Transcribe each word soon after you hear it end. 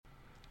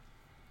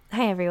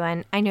Hi,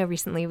 everyone. I know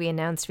recently we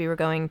announced we were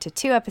going to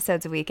 2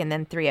 episodes a week and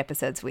then 3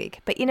 episodes a week.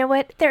 But you know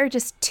what? There are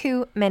just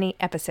too many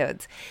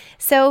episodes.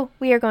 So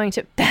we are going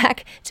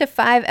back to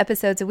 5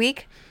 episodes a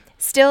week.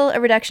 Still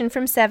a reduction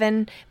from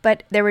 7,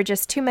 but there were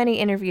just too many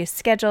interviews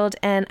scheduled,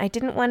 and I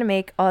didn't want to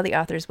make all the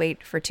authors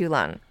wait for too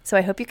long. So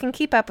I hope you can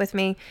keep up with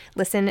me.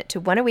 Listen to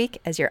 1 a week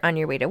as you're on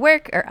your way to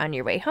work or on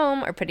your way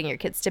home or putting your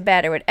kids to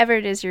bed or whatever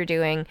it is you're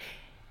doing.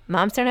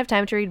 Moms Don't Have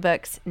Time to Read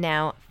Books,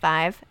 now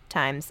 5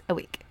 times a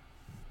week.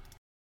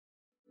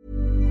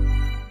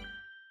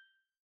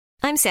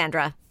 I'm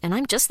Sandra, and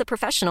I'm just the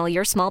professional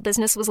your small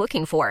business was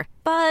looking for.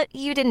 But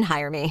you didn't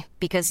hire me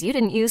because you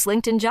didn't use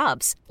LinkedIn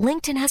Jobs.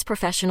 LinkedIn has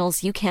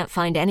professionals you can't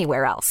find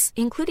anywhere else,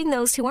 including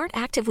those who aren't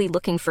actively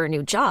looking for a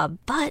new job,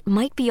 but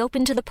might be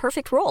open to the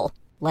perfect role,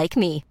 like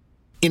me.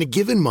 In a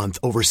given month,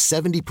 over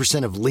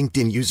 70% of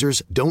LinkedIn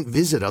users don't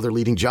visit other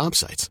leading job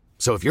sites.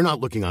 So if you're not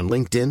looking on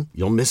LinkedIn,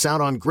 you'll miss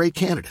out on great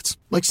candidates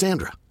like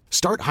Sandra.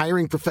 Start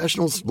hiring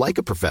professionals like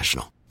a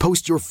professional.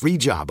 Post your free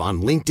job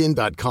on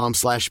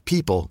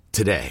linkedin.com/people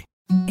today.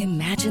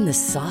 Imagine the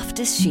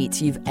softest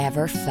sheets you've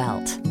ever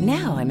felt.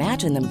 Now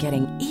imagine them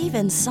getting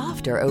even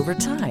softer over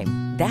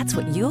time. That's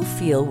what you'll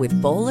feel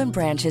with Boll &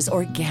 Branch's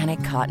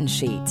organic cotton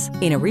sheets.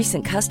 In a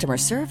recent customer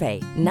survey,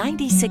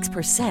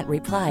 96%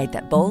 replied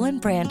that Boll &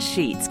 Branch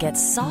sheets get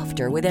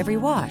softer with every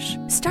wash.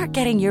 Start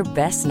getting your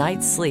best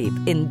night's sleep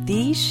in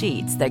these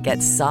sheets that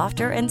get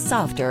softer and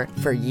softer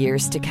for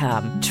years to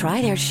come.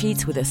 Try their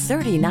sheets with a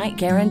 30-night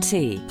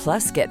guarantee.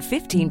 Plus, get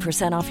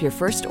 15% off your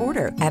first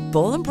order at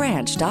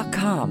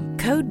bollandbranch.com.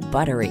 Code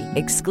BUTTERY.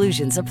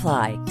 Exclusions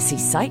apply. See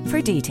site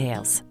for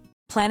details.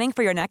 Planning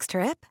for your next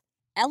trip?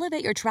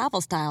 Elevate your travel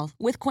style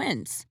with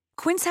Quince.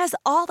 Quince has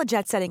all the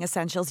jet-setting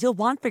essentials you'll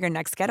want for your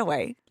next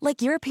getaway,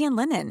 like European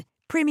linen,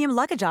 premium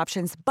luggage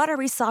options,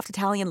 buttery soft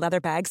Italian leather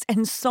bags,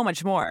 and so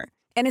much more.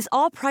 And is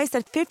all priced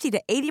at 50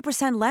 to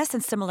 80% less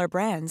than similar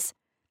brands.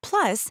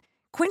 Plus,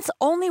 Quince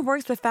only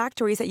works with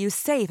factories that use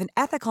safe and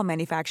ethical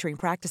manufacturing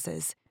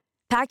practices.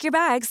 Pack your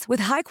bags with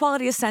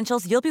high-quality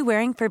essentials you'll be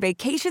wearing for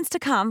vacations to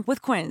come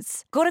with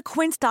Quince. Go to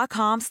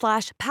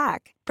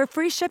quince.com/pack for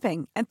free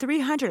shipping and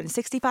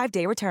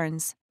 365-day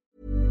returns.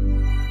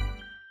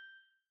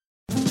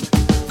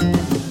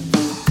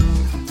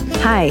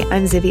 Hi,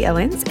 I'm Zibby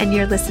Owens, and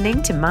you're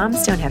listening to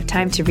Moms Don't Have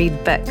Time to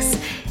Read Books.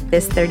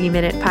 This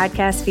 30-minute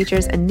podcast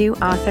features a new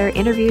author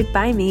interviewed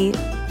by me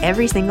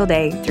every single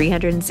day,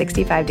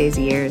 365 days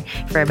a year,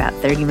 for about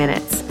 30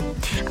 minutes.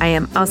 I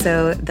am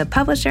also the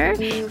publisher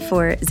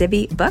for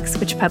Zibby Books,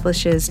 which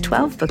publishes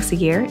 12 books a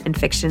year in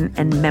fiction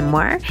and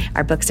memoir.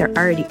 Our books are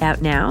already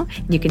out now,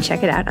 and you can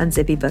check it out on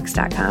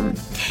zibbybooks.com.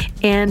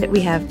 And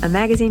we have a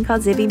magazine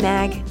called Zibby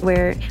Mag,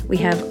 where we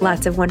have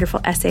lots of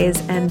wonderful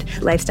essays and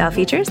lifestyle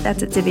features.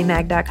 That's at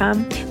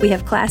zibbymag.com. We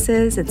have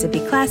classes at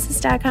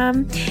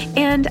zibbyclasses.com.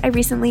 And I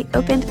recently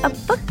opened a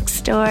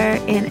bookstore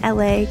in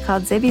LA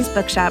called Zibby's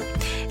Bookshop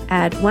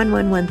at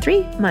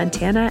 1113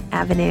 Montana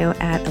Avenue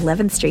at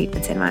 11th Street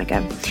in Santa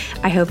Monica.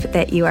 I hope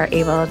that you are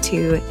able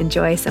to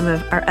enjoy some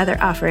of our other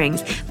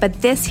offerings.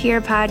 But this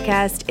here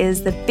podcast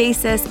is the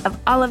basis of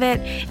all of it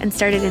and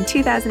started in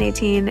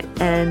 2018.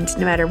 And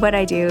no matter what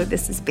I do,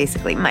 this is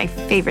basically my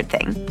favorite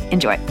thing.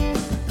 Enjoy.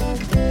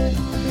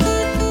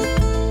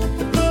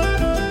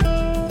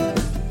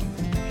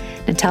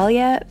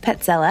 Natalia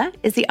Petrzela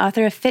is the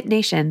author of Fit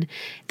Nation,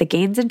 The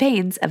Gains and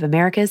Pains of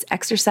America's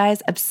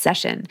Exercise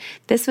Obsession.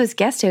 This was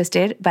guest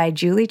hosted by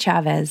Julie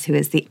Chavez, who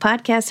is the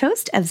podcast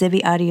host of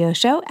Zibby audio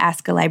show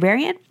Ask a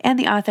Librarian and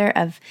the author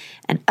of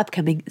an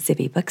upcoming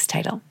Zibby Books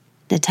title.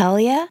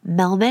 Natalia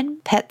Mehlman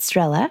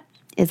Petrzela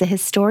is a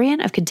historian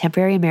of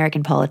contemporary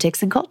American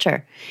politics and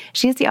culture.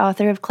 She is the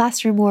author of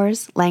Classroom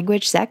Wars,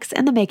 Language, Sex,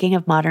 and the Making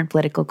of Modern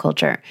Political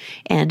Culture,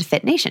 and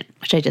Fit Nation,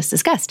 which I just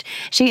discussed.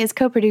 She is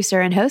co-producer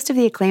and host of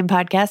the acclaimed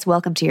podcast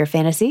Welcome to Your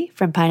Fantasy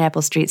from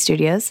Pineapple Street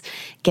Studios,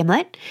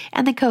 Gimlet,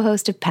 and the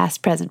co-host of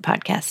Past Present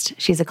podcast.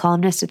 She's a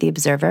columnist at The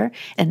Observer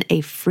and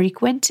a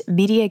frequent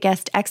media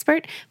guest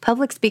expert,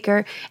 public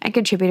speaker, and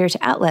contributor to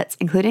outlets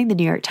including The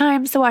New York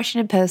Times, The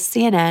Washington Post,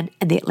 CNN,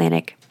 and The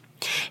Atlantic.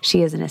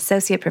 She is an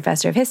associate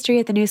professor of history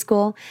at the New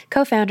School,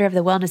 co-founder of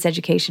the wellness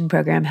education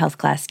program Health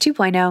Class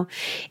 2.0,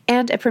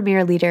 and a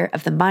premier leader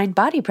of the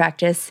mind-body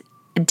practice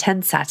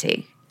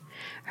Intensati.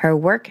 Her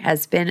work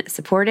has been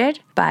supported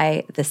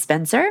by the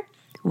Spencer,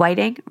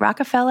 Whiting,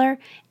 Rockefeller,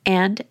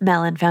 and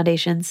Mellon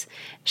Foundations.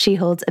 She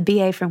holds a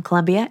BA from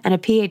Columbia and a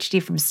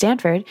PhD from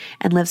Stanford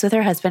and lives with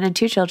her husband and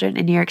 2 children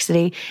in New York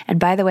City.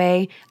 And by the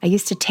way, I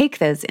used to take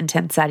those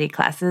Intensati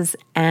classes,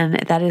 and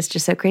that is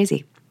just so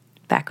crazy.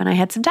 Back when I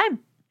had some time.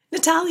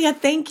 Natalia,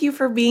 thank you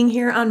for being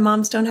here on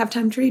Moms Don't Have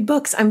Time to Read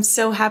Books. I'm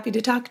so happy to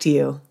talk to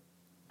you.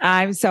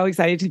 I'm so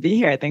excited to be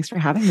here. Thanks for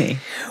having me.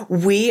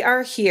 We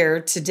are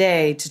here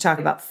today to talk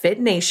about Fit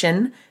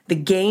Nation, the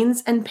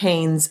gains and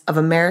pains of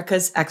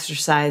America's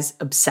exercise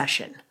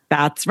obsession.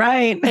 That's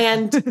right.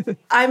 And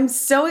I'm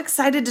so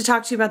excited to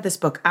talk to you about this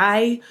book.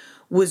 I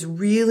was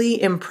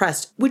really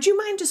impressed. Would you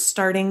mind just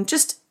starting?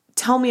 Just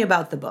tell me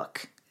about the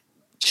book.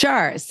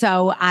 Sure.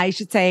 So I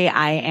should say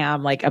I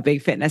am like a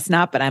big fitness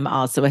nut, but I'm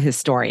also a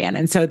historian.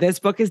 And so this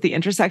book is the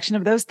intersection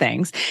of those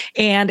things.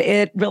 And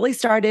it really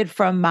started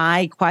from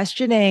my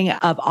questioning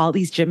of all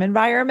these gym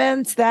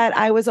environments that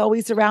I was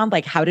always around.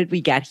 Like, how did we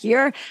get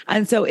here?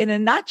 And so in a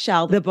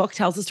nutshell, the book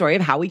tells the story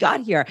of how we got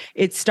here.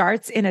 It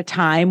starts in a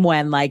time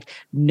when like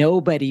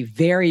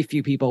very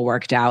few people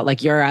worked out.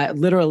 Like you're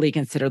literally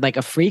considered like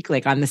a freak,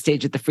 like on the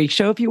stage at the freak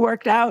show if you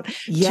worked out.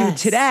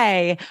 Yes. To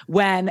today,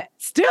 when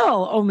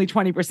still only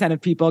 20% of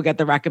people get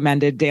the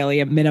recommended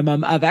daily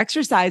minimum of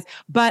exercise,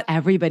 but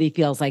everybody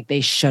feels like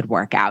they should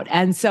work out.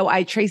 And so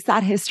I trace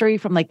that history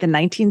from like the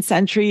 19th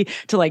century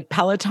to like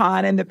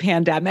Peloton and the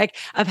pandemic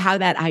of how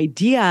that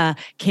idea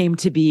came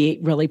to be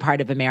really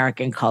part of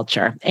American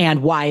culture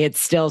and why it's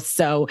still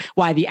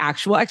why the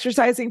actual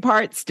exercising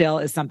part still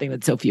is something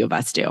that so few of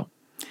us do.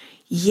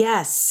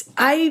 Yes,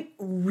 I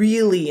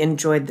really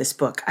enjoyed this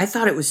book. I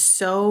thought it was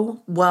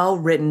so well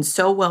written,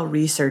 so well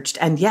researched.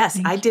 And yes,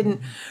 I didn't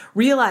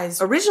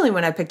realize originally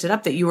when I picked it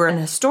up that you were an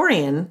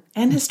historian,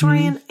 a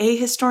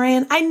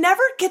historian. I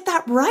never get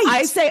that right.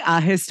 I say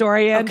a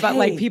historian, but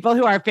like people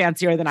who are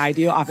fancier than I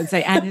do often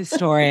say an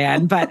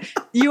historian, but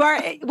you are,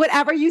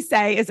 whatever you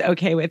say is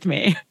okay with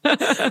me.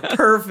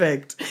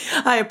 Perfect.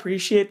 I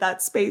appreciate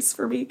that space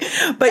for me.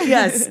 But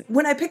yes,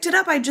 when I picked it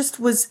up, I just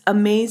was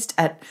amazed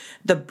at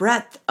the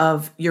breadth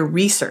of your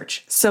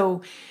research.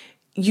 So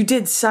you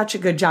did such a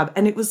good job.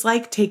 And it was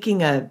like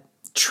taking a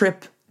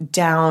trip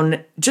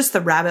down just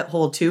the rabbit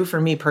hole too,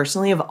 for me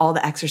personally, of all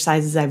the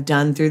exercises I've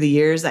done through the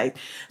years. I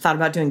thought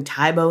about doing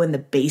Taibo in the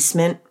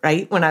basement,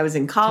 right? When I was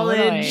in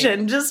college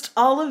and just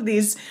all of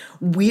these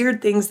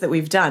weird things that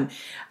we've done.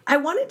 I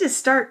wanted to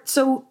start.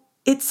 So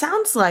it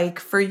sounds like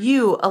for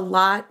you, a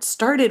lot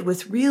started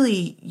with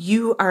really,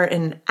 you are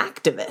an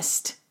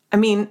activist. I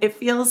mean, it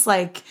feels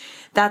like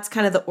that's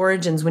kind of the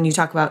origins when you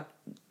talk about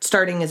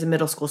starting as a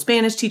middle school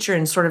Spanish teacher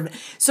and sort of,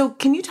 so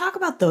can you talk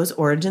about those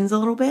origins a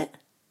little bit?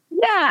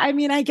 Yeah, I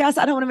mean, I guess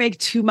I don't want to make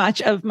too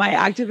much of my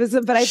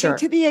activism, but I think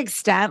to the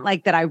extent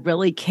like that I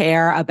really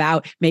care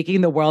about making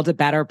the world a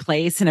better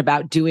place and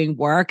about doing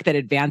work that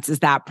advances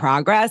that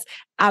progress.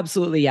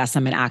 Absolutely, yes,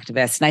 I'm an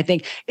activist. And I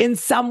think in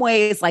some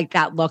ways, like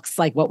that looks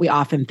like what we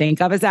often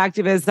think of as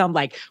activism.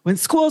 Like when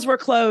schools were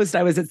closed,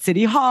 I was at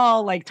City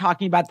Hall, like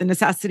talking about the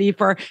necessity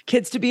for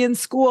kids to be in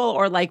school,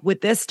 or like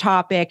with this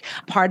topic,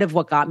 part of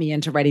what got me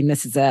into writing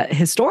this as a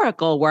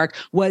historical work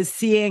was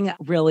seeing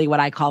really what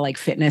I call like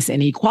fitness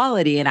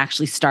inequality and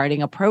actually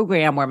starting a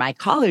program where my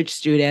college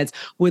students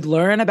would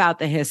learn about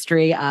the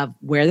history of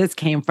where this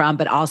came from,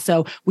 but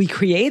also we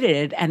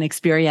created an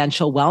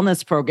experiential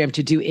wellness program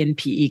to do in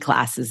PE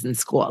classes in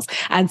schools.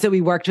 And so we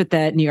worked with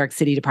the New York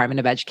City Department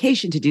of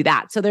Education to do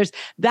that. So there's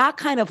that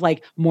kind of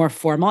like more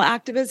formal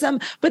activism.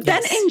 But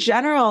then in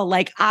general,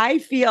 like I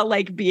feel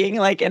like being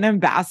like an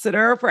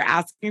ambassador for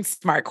asking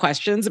smart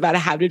questions about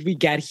how did we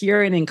get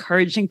here and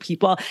encouraging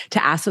people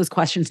to ask those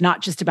questions,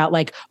 not just about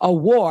like a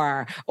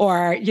war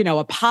or, you know,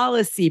 a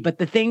policy, but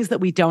the things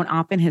that we don't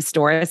often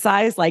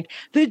historicize, like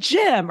the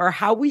gym or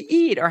how we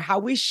eat or how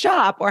we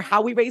shop or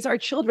how we raise our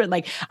children.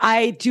 Like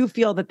I do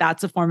feel that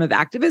that's a form of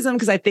activism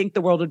because I think the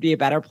world would be a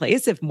better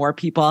place if more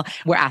people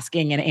were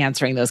asking and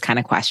answering those kind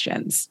of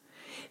questions.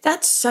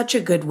 That's such a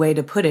good way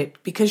to put it,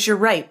 because you're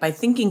right. By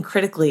thinking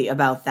critically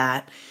about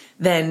that,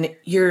 then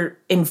you're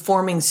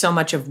informing so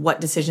much of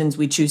what decisions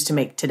we choose to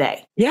make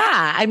today. Yeah.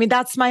 I mean,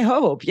 that's my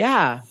hope.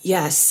 Yeah.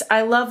 Yes.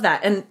 I love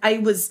that. And I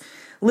was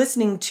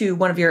listening to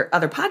one of your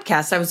other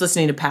podcasts. I was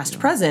listening to Past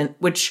Present,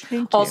 which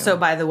also,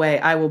 by the way,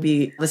 I will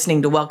be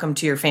listening to Welcome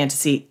to Your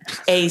Fantasy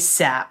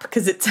ASAP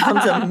because it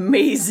sounds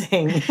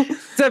amazing.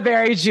 It's a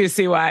very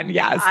juicy one.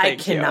 Yes. I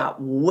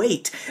cannot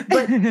wait.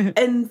 But,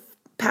 and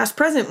Past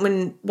Present,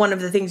 when one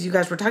of the things you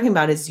guys were talking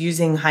about is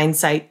using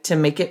hindsight to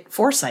make it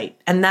foresight.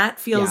 And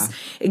that feels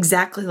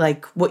exactly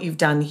like what you've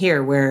done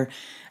here, where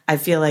I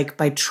feel like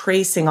by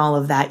tracing all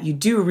of that, you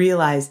do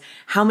realize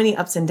how many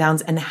ups and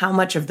downs and how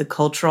much of the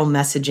cultural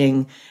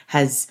messaging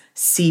has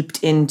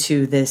seeped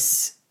into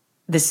this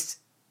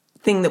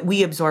thing that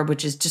we absorb,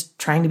 which is just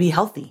trying to be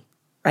healthy.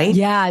 Right?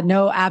 Yeah,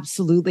 no,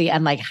 absolutely.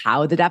 And like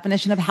how the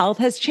definition of health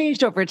has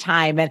changed over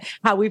time and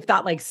how we've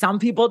thought like some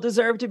people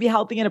deserve to be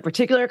healthy in a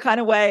particular kind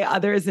of way,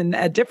 others in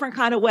a different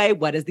kind of way.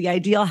 What does the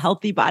ideal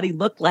healthy body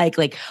look like?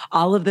 Like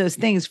all of those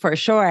things for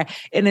sure.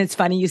 And it's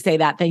funny you say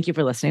that. Thank you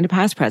for listening to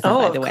Past Present,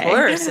 by the way. Of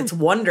course. It's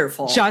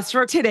wonderful. Just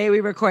for today, we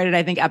recorded,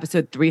 I think,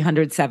 episode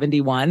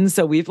 371.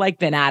 So we've like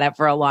been at it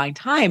for a long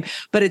time.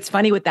 But it's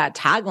funny with that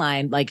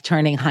tagline, like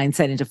turning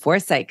hindsight into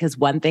foresight, because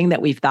one thing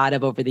that we've thought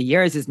of over the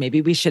years is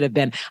maybe we should have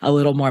been a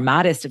little more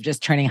modest of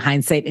just turning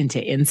hindsight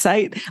into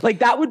insight. Like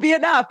that would be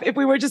enough if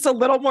we were just a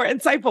little more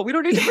insightful. We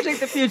don't need to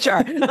predict the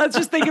future. Let's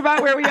just think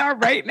about where we are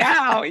right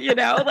now, you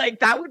know,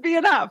 like that would be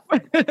enough.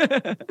 But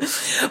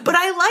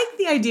I like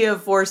the idea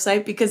of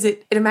foresight because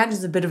it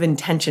imagines a bit of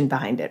intention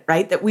behind it,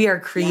 right? That we are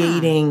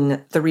creating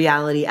the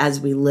reality as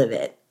we live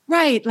it.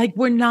 Right. Like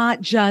we're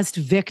not just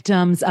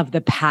victims of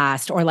the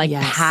past or like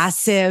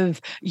passive,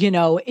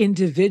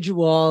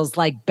 individuals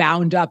like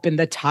bound up in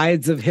the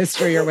tides of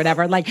history or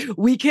whatever. Like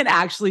we can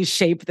actually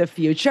shape the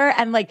future.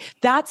 And like,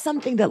 that's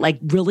something that like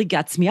really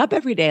gets me up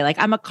every day. Like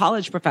I'm a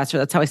college professor.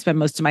 That's how I spend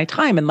most of my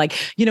time. And like,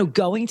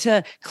 going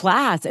to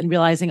class and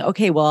realizing,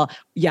 okay, well,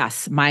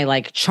 yes, my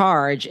like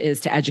charge is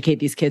to educate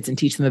these kids and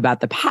teach them about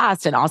the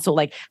past and also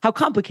like how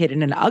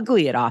complicated and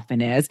ugly it often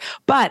is.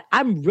 But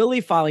I'm really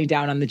falling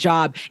down on the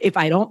job if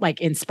I don't like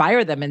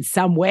inspire them in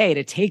some way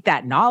to take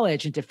that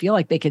knowledge and to feel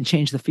like they can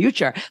change the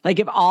future. Like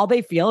if all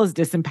they feel is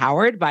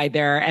disempowered by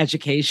their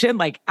education,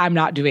 like I'm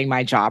not doing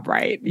my job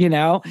right,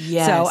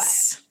 Yes.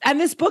 So, and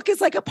this book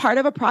is like a part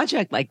of a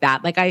project like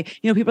that. Like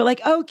people are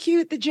like, oh,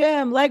 cute, the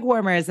gym, leg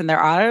warmers. And there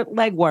are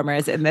leg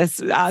warmers in this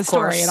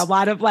story and a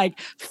lot of like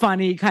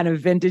funny kind of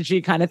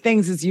vintagey kind of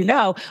things, as you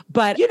know.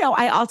 But,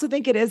 I also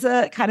think it is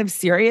a kind of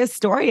serious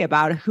story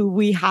about who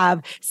we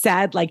have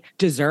said like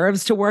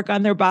deserves to work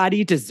on their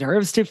body,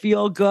 deserves to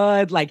feel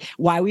good, like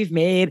why we've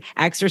made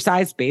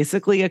exercise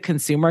basically a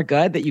consumer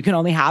good that you can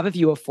only have if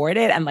you afford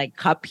it, and like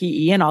cup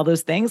PE and all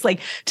those things. Like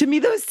to me,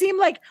 those seem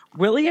like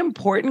really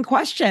important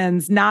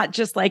questions, not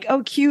just like,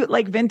 oh, cute,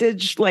 like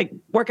vintage, like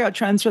workout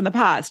trends from the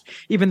past,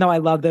 even though I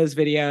love those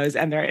videos.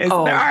 And there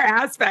are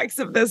aspects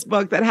of this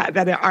book that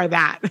are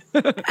that.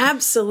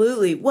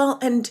 Absolutely. Well,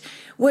 and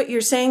what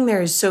you're saying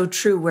there is so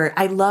true, where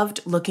I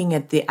loved looking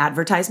at the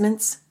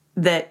advertisements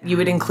that you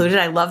would include it.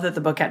 I love that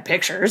the book had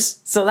pictures.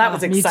 So that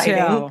was exciting. Me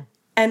too.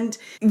 And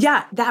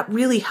yeah, that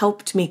really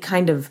helped me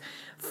kind of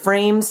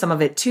frame some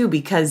of it too,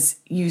 because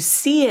you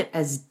see it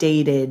as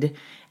dated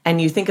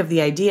and you think of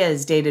the idea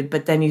as dated,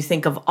 but then you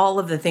think of all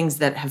of the things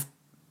that have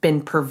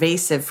been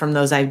pervasive from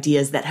those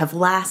ideas that have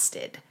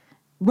lasted.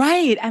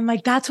 Right. And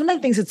like, that's one of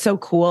the things that's so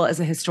cool as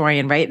a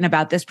historian, right? And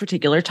about this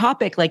particular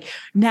topic, like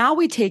now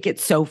we take it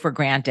so for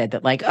granted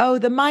that like, oh,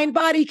 the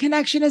mind-body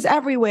connection is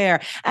everywhere.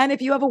 And if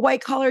you have a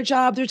white collar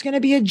job, there's going to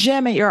be a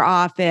gym at your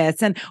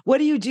office. And what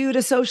do you do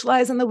to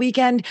socialize on the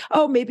weekend?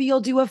 Oh, maybe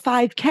you'll do a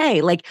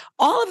 5K. Like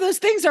all of those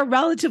things are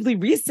relatively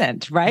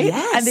recent, right?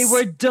 Yes. And they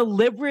were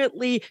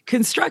deliberately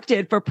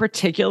constructed for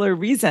particular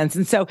reasons.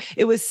 And so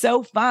it was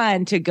so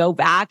fun to go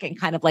back and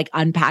kind of like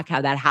unpack how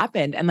that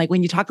happened. And like,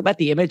 when you talk about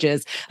the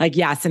images, like,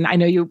 yes, and I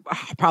know you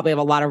probably have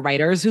a lot of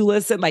writers who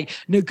listen, like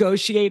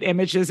negotiate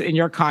images in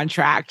your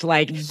contract.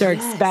 Like they're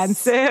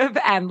expensive.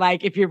 And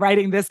like, if you're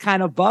writing this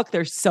kind of book,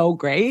 they're so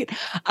great.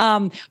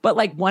 But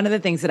like one of the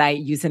things that I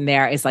use in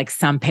there is like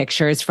some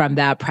pictures from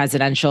the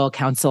Presidential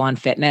Council on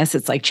Fitness.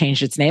 It's like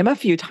changed its name a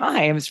few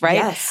times, right?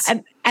 Yes.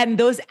 And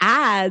those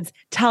ads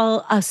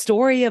tell a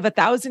story of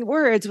 1,000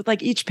 words with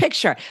like each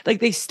picture. Like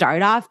they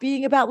start off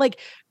being about like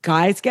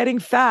guys getting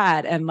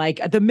fat and like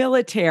the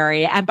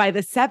military. And by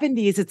the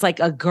 70s, it's like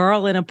a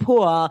girl in a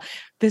pool.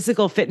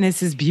 Physical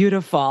fitness is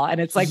beautiful. And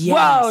it's like,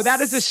 whoa,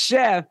 that is a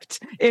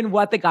shift in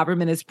what the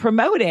government is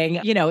promoting,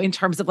 in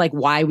terms of like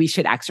why we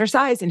should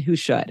exercise and who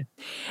should.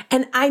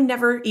 And I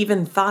never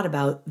even thought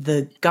about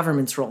the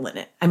government's role in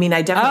it. I mean,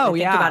 I definitely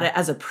think about it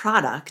as a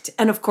product.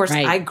 And of course,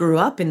 I grew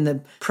up in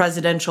the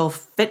Presidential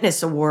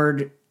Fitness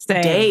Award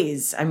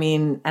days. I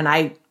mean, and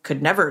I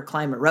could never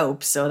climb a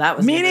rope, so that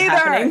was never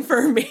happening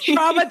for me.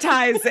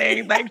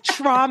 Traumatizing, like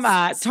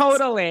trauma,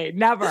 totally,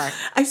 never.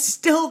 I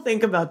still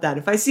think about that.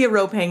 If I see a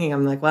rope hanging,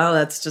 I'm like, well,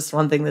 that's just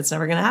one thing that's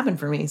never going to happen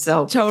for me.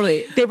 So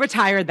totally, they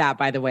retired that,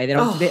 by the way.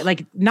 They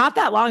like not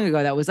that long ago.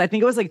 I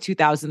think it was like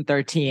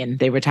 2013.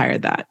 They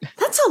retired that.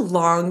 That's a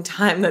long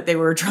time that they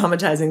were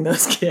traumatizing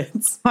those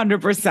kids.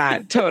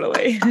 100%,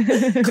 totally.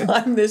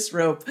 Climb this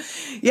rope.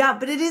 Yeah,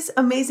 but it is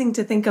amazing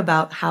to think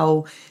about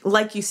how,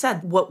 like you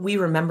said, what we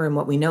remember and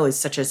what we know is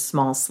such a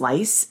small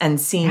slice, and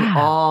seeing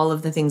all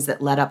of the things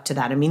that led up to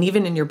that. I mean,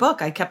 even in your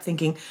book, I kept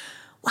thinking,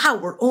 wow,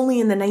 we're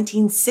only in the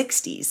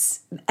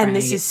 1960s and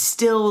this is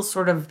still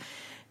sort of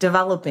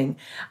developing.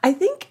 I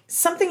think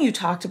something you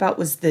talked about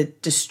was the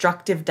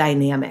destructive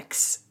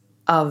dynamics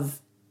of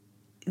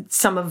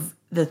some of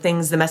the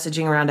things, the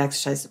messaging around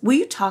exercise. Will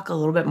you talk a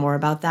little bit more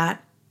about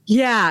that?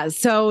 Yeah.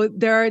 So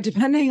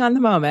depending on the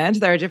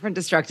moment, there are different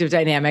destructive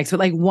dynamics. But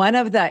like one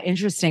of the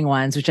interesting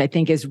ones, which I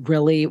think is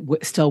really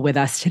still with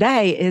us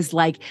today, is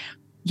like,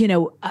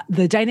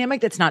 the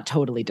dynamic that's not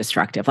totally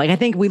destructive. Like I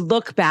think we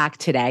look back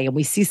today and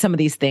we see some of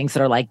these things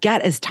that are like,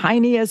 get as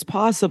tiny as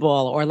possible,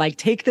 or like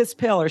take this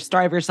pill or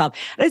starve yourself.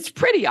 And it's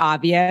pretty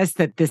obvious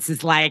that this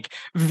is like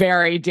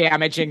very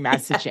damaging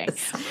messaging.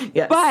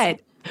 Yes. But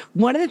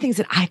one of the things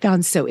that I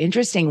found so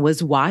interesting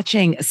was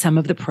watching some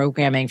of the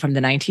programming from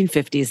the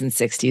 1950s and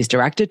 60s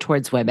directed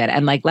towards women.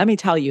 And like, let me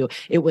tell you,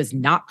 it was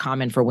not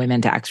common for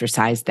women to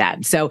exercise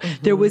then. So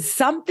there was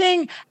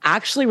something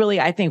actually really,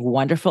 I think,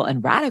 wonderful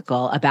and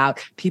radical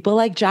about people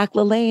like Jack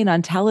LaLanne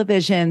on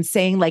television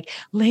saying like,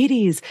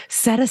 ladies,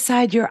 set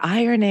aside your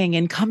ironing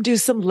and come do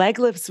some leg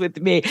lifts with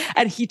me.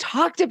 And he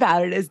talked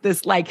about it as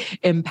this like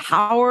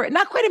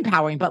not quite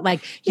empowering, but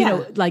like,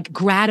 like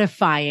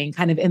gratifying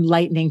kind of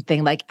enlightening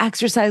thing, like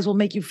exercise exercise will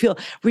make you feel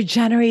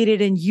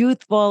regenerated and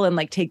youthful and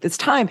like take this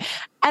time.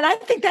 And I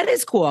think that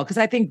is cool because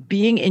I think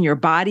being in your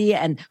body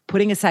and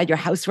putting aside your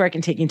housework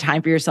and taking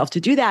time for yourself to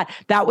do that,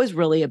 that was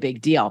really a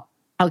big deal.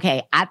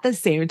 Okay, at the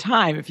same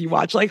time, if you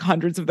watch like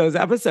hundreds of those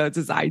episodes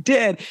as I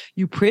did,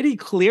 you pretty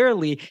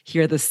clearly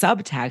hear the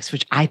subtext,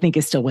 which I think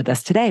is still with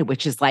us today,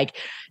 which is like,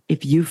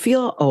 if you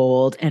feel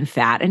old and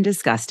fat and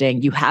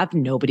disgusting, you have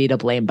nobody to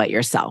blame but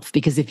yourself.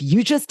 Because if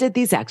you just did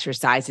these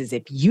exercises,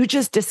 if you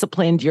just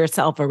disciplined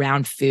yourself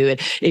around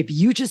food, if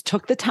you just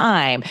took the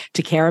time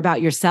to care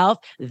about yourself,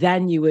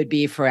 then you would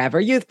be forever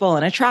youthful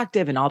and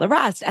attractive and all the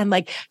rest. And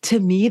like, to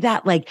me,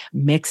 that like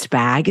mixed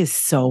bag is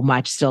so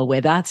much still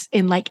with us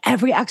in like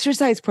every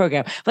exercise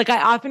program. Like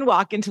I often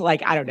walk into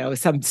like, I don't know,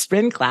 some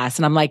spin class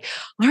and I'm like,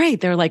 all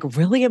right, they're like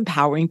really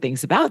empowering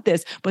things about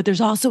this, but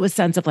there's also a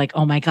sense of like,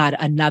 oh my God,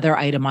 another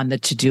item on the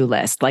to-do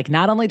list. Like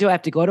not only do I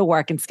have to go to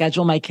work and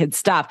schedule my kids'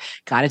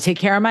 stuff, got to take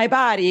care of my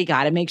body,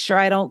 got to make sure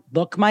I don't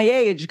look my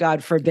age,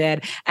 God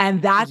forbid.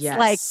 And that's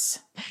like,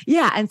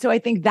 yeah. And so I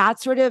think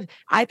that's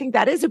I think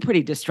that is a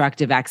pretty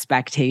destructive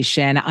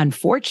expectation,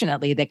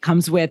 unfortunately, that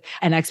comes with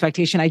an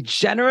expectation I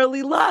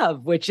generally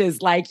love, which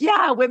is like,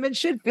 yeah, women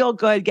should feel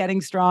good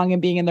getting strong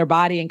and being in their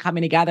body and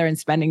coming together and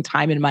spending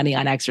time and money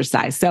on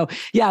exercise. So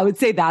yeah, I would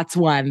say that's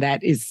one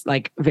that is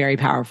like very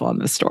powerful in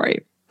the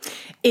story.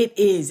 It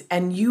is.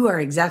 And you are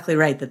exactly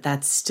right that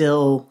that's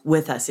still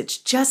with us. It's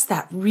just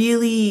that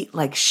really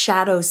like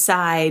shadow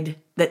side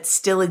that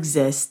still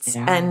exists.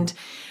 Yeah.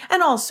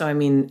 And also, I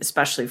mean,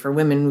 especially for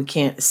women, we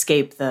can't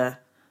escape the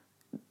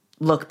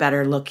look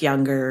better, look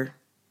younger,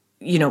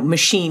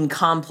 machine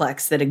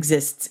complex that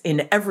exists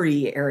in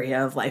every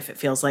area of life, it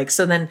feels like.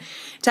 So then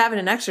to have it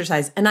in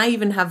exercise, and I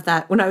even have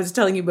that, when I was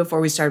telling you before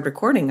we started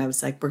recording, I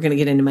was like, we're going to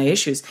get into my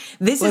issues.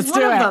 Let's is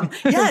one of them.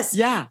 Yes.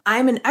 Yeah.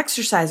 I'm an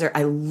exerciser.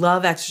 I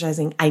love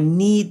exercising. I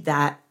need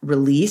that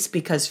release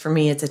because for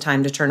me, it's a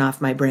time to turn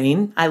off my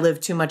brain. I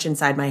live too much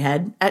inside my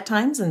head at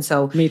times. And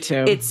so me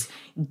too. It's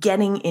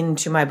getting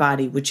into my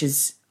body, which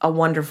is a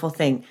wonderful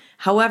thing.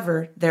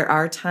 However, there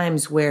are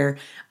times where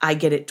I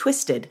get it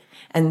twisted.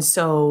 And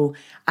so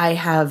I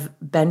have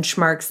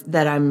benchmarks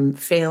that I'm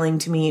failing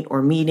to meet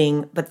or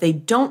meeting, but they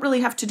don't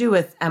really have to do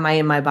with, am I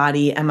in my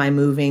body? Am I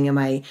moving? Am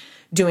I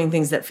doing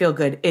things that feel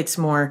good? It's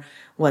more,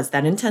 was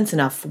that intense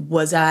enough?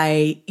 Was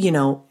I,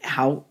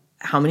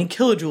 how many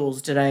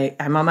kilojoules did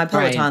I'm on my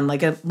Peloton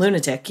like a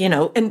lunatic,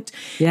 and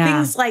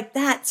things like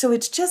that. So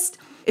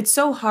it's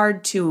so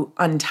hard to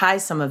untie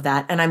some of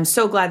that. And I'm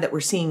so glad that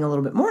we're seeing a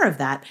little bit more of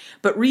that.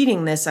 But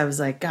reading this, I was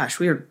like, gosh,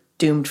 we were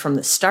doomed from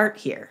the start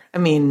here. I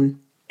mean,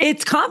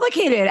 it's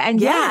complicated.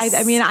 And yes.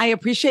 I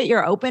appreciate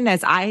your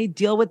openness. I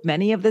deal with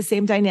many of the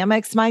same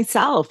dynamics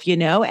myself,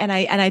 and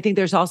I think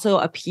there's also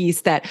a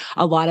piece that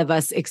a lot of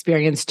us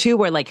experience too,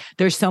 where like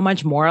there's so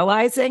much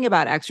moralizing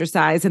about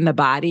exercise and the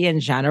body in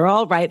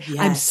general, right? Yes.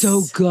 I'm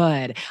so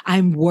good.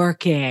 I'm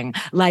working.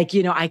 Like,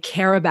 I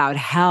care about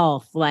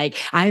health. Like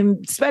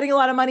I'm spending a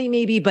lot of money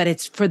maybe, but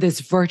it's for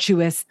this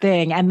virtuous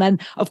thing. And then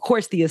of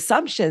course the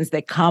assumptions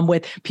that come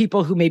with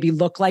people who maybe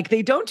look like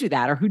they don't do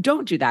that or who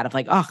don't do that of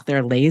like, oh,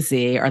 they're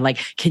lazy. Or like,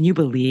 can you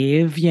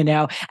believe,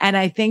 And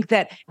I think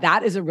that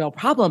is a real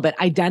problem. But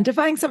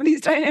identifying some of these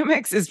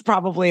dynamics is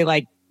probably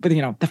like,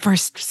 the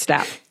first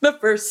step. The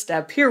first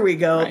step. Here we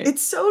go. Right.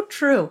 It's so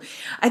true.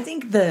 I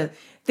think the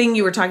thing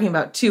you were talking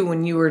about too,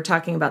 when you were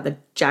talking about the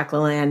Jack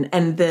LaLanne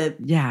and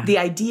the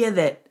idea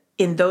that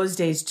in those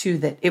days too,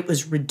 that it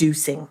was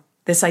reducing.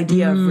 This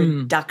idea of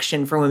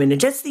reduction for women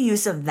and just the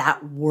use of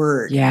that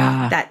word.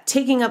 Yeah. That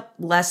taking up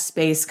less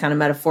space kind of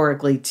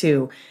metaphorically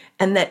too.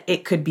 And that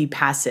it could be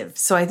passive.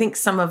 So I think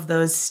some of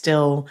those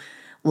still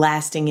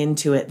lasting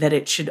into it, that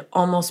it should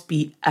almost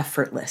be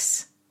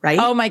effortless, right?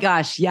 Oh my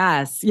gosh,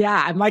 yes.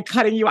 Yeah, I'm like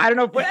cutting you. I don't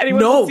know if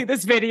anyone will see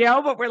this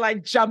video, but we're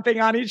like jumping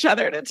on each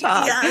other to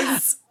talk.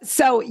 Yes.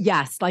 So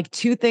yes, like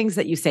two things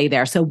that you say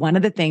there. So one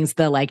of the things,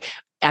 the like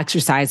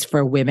exercise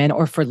for women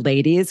or for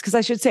ladies, because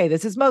I should say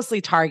this is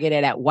mostly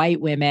targeted at white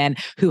women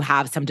who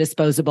have some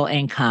disposable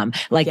income.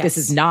 Like this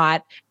is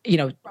not,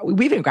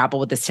 we even grapple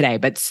with this today,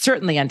 but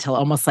certainly until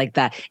almost like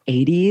the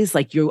 80s,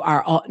 like you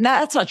are all, no,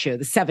 that's not true.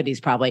 The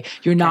 70s probably,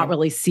 you're not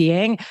really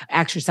seeing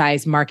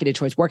exercise marketed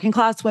towards working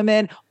class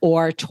women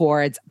or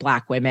towards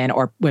Black women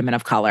or women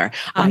of color.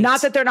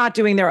 Not that they're not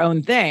doing their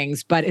own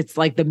things, but it's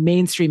like the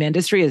mainstream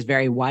industry is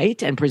very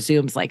white and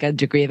presumes like a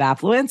degree of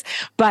affluence.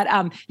 But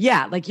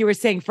like you were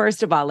saying,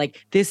 first of all,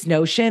 like this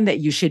notion that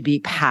you should be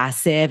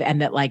passive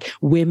and that like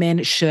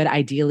women should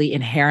ideally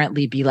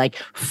inherently be like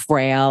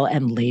frail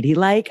and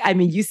ladylike. I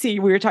mean, you see,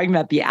 we were talking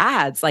about the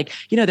ads, like,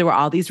 there were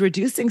all these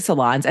reducing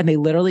salons and they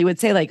literally would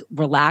say like,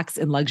 relax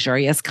in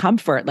luxurious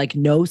comfort, like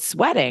no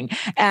sweating.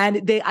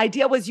 And the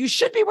idea was you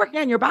should be working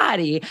on your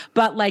body,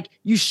 but like,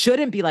 you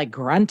shouldn't be like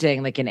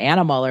grunting like an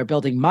animal or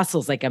building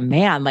muscles like a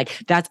man. Like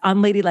that's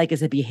unladylike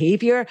as a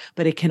behavior,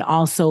 but it can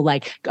also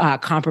like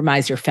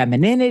compromise your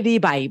femininity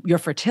by your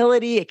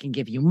fertility. It can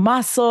give you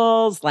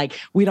muscles. Like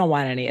we don't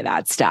want any of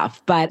that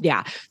stuff. But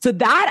yeah, so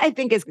that I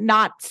think is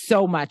not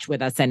so much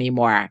with us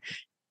anymore.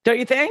 Don't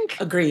you think?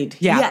 Agreed.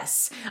 Yeah.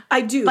 Yes,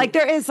 I do. Like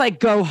there is like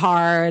go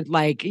hard,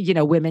 like,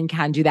 women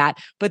can do that.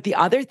 But the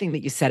other thing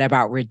that you said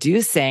about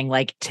reducing,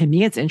 like to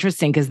me, it's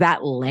interesting because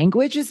that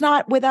language is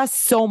not with us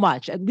so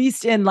much, at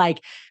least in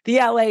like the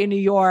LA, New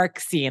York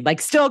scene,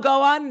 like still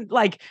go on,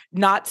 like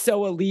not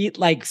so elite,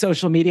 like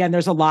social media. And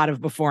there's a lot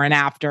of before and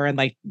after and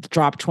like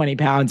drop 20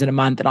 pounds in a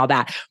month and all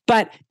that.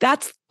 But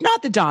that's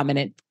not the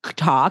dominant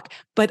talk.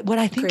 But what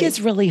I think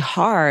is really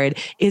hard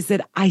is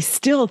that I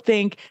still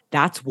think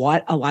that's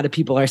what a lot of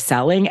people are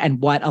selling and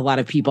what a lot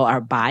of people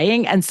are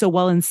buying. And so,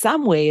 while in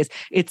some ways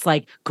it's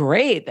like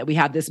great that we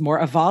have this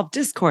more evolved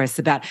discourse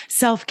about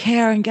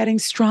self-care and getting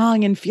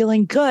strong and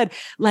feeling good.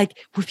 Like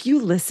if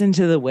you listen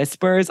to the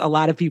whispers, a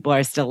lot of people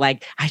are still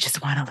like, I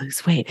just want to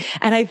lose weight.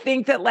 And I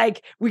think that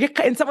like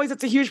in some ways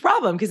it's a huge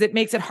problem because it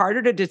makes it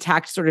harder to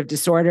detect sort of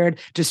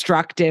disordered,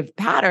 destructive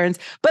patterns,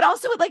 but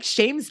also it like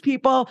shames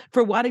people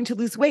for wanting to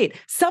lose weight.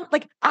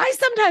 I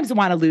sometimes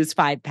want to lose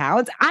 5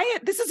 pounds.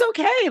 This is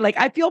okay. Like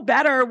I feel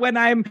better when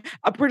I'm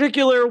a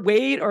particular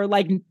weight or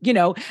like,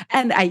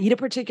 and I eat a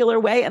particular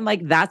way and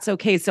like, that's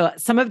okay. So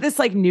some of this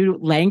like new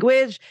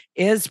language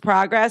is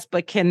progress,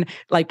 but can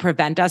like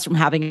prevent us from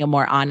having a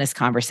more honest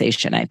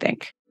conversation, I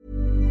think.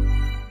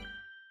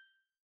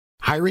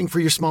 Hiring for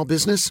your small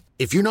business?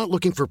 If you're not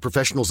looking for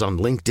professionals on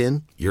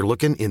LinkedIn, you're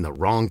looking in the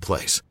wrong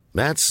place.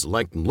 That's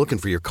like looking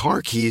for your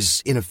car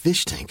keys in a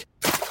fish tank.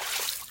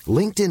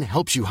 LinkedIn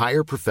helps you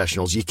hire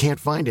professionals you can't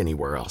find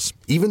anywhere else,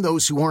 even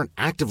those who aren't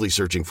actively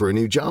searching for a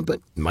new job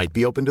but might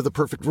be open to the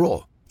perfect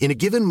role. In a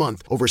given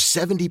month, over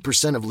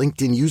 70% of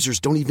LinkedIn users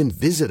don't even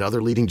visit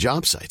other leading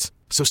job sites.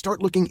 So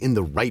start looking in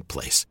the right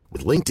place.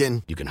 With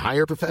LinkedIn, you can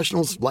hire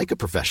professionals like a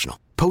professional.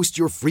 Post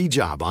your free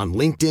job on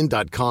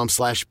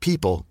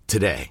linkedin.com/people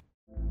today.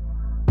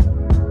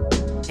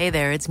 Hey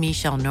there, it's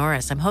Michelle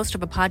Norris. I'm host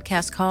of a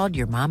podcast called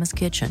Your Mama's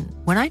Kitchen.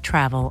 When I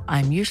travel,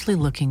 I'm usually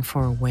looking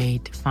for a way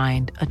to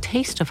find a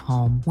taste of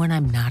home when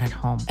I'm not at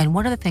home. And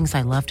one of the things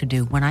I love to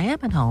do when I am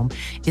at home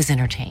is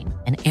entertain.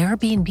 And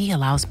Airbnb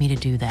allows me to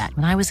do that.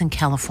 When I was in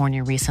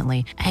California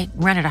recently, I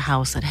rented a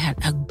house that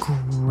had a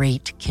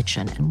great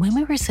kitchen. And when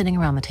we were sitting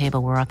around the table,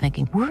 we were all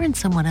thinking, we're in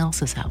someone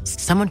else's house.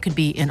 Someone could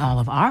be in all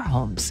of our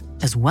homes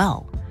as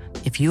well.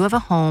 If you have a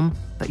home,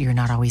 but you're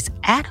not always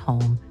at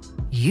home,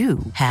 you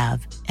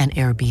have an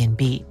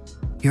Airbnb.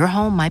 Your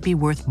home might be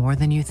worth more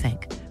than you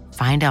think.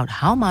 Find out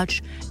how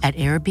much at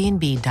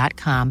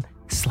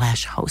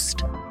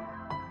airbnb.com/host.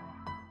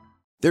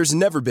 There's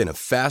never been a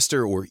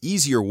faster or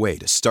easier way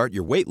to start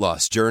your weight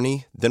loss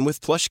journey than with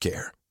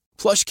PlushCare.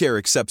 PlushCare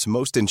accepts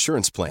most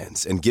insurance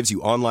plans and gives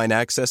you online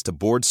access to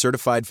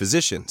board-certified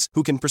physicians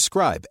who can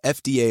prescribe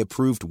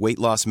FDA-approved weight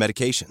loss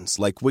medications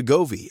like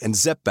Wegovy and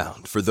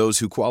Zepbound for those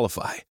who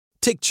qualify.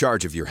 Take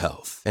charge of your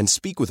health and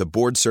speak with a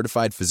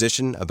board-certified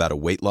physician about a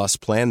weight loss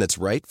plan that's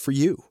right for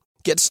you.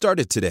 Get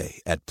started today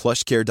at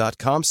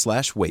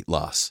plushcare.com/weight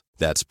loss.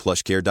 That's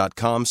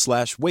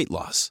plushcare.com/weight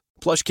loss.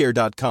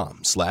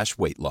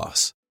 plushcare.com/weight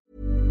loss.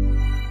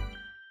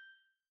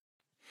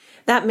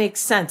 That makes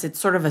sense. It's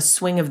sort of a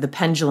swing of the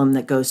pendulum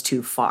that goes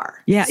too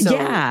far. Yeah. So,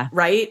 yeah.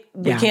 Right?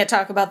 We can't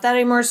talk about that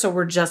anymore. So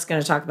we're just going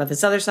to talk about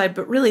this other side.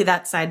 But really,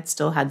 that side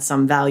still had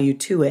some value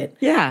to it.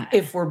 Yeah.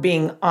 If we're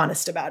being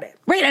honest about it.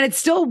 Right. And it's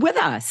still with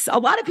us. A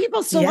lot of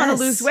people still want to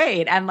lose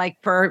weight. And like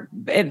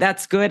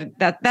that's good.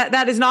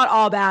 That is not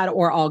all bad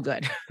or all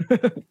good.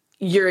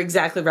 You're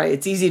exactly right.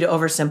 It's easy to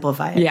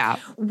oversimplify it. Yeah.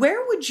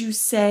 Where would you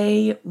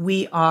say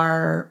we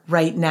are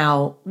right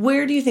now?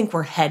 Where do you think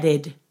we're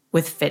headed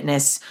with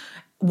fitness?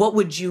 What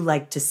would you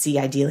like to see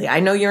ideally? I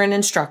know you're an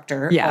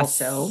instructor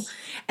also.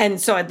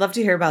 And so I'd love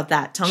to hear about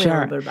that. Tell me a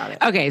little bit about it.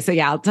 Okay. So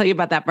I'll tell you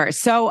about that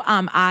first. So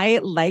I,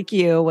 like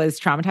you, was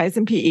traumatized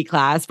in PE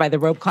class by the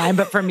rope climb.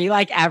 But for me,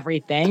 like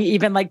everything,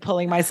 even like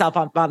pulling myself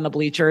up on the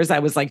bleachers, I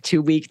was like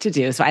too weak to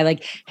do. So I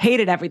like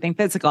hated everything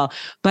physical.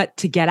 But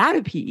to get out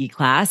of PE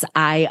class,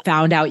 I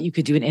found out you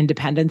could do an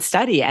independent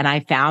study. And I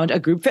found a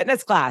group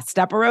fitness class,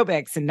 Step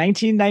Aerobics, in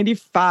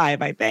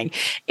 1995, I think.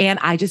 And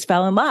I just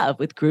fell in love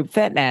with group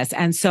fitness.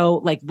 And so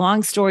like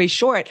long story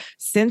short,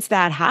 since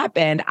that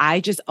happened, I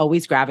just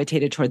always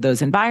gravitated toward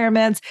those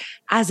environments.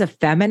 As a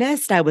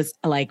feminist, I was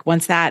like,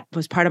 once that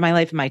was part of my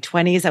life in my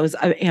 20s, I was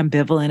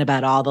ambivalent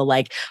about all the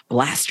like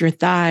blast your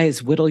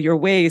thighs, whittle your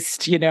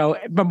waist,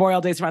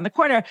 Memorial Day's around the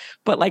corner.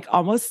 But like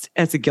almost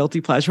as a guilty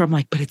pleasure, I'm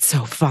like, but it's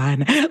so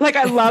fun. Like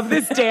I love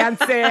this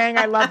dancing.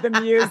 I love the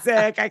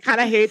music. I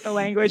kind of hate the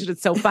language, but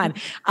it's so fun.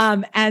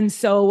 And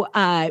so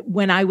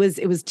when it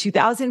was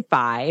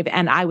 2005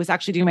 and I was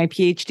actually doing my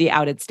PhD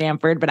out at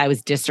Stanford, but I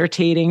was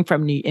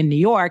dissertating in New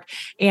York,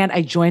 and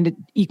I joined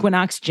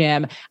Equinox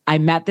Gym. I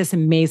met this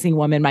amazing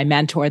woman, my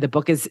mentor. The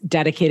book is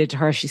dedicated to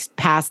her. She's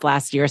passed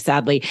last year,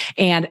 sadly.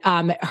 And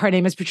her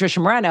name is Patricia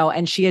Moreno,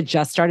 and she had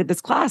just started this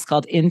class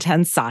called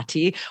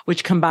Intensati,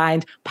 which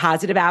combined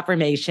positive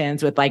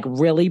affirmations with like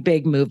really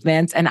big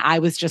movements. And I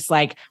was just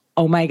like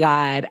oh my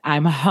God,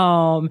 I'm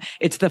home.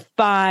 It's the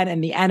fun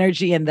and the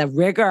energy and the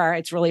rigor.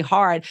 It's really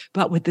hard,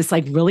 but with this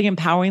like really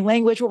empowering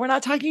language where we're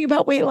not talking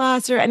about weight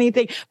loss or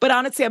anything. But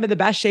honestly, I'm in the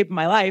best shape of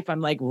my life.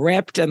 I'm like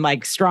ripped and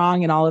like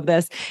strong and all of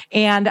this.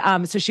 And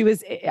so she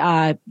was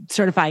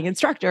certifying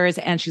instructors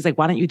and she's like,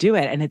 why don't you do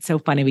it? And it's so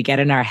funny. We get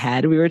in our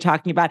head. We were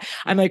talking about,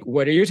 I'm like,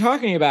 what are you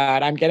talking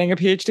about? I'm getting a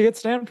PhD at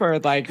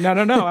Stanford. Like, no,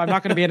 I'm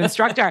not going to be an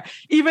instructor,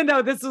 even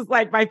though this was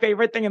like my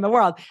favorite thing in the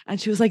world.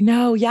 And she was like,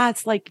 no, yeah,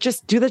 it's like,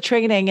 just do the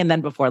training. And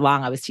then before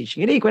long, I was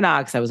teaching at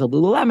Equinox. I was a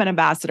Lululemon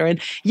ambassador.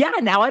 And yeah,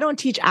 now I don't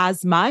teach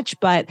as much,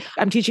 but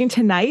I'm teaching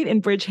tonight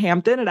in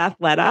Bridgehampton at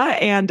Athleta.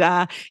 And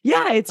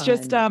yeah, it's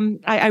just,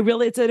 I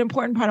really, it's an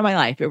important part of my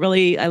life.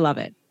 I love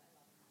it.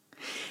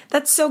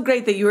 That's so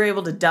great that you were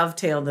able to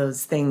dovetail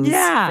those things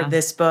for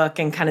this book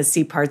and kind of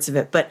see parts of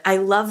it. But I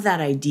love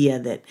that idea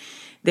that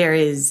there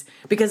is,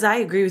 because I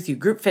agree with you,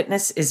 group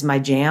fitness is my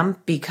jam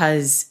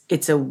because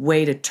it's a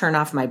way to turn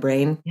off my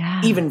brain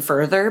even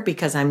further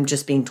because I'm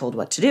just being told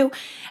what to do.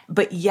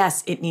 But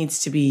yes, it needs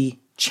to be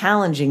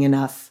challenging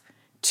enough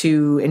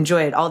to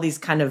enjoy it, all these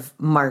kind of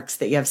marks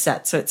that you have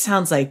set. So it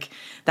sounds like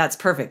that's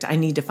perfect. I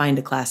need to find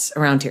a class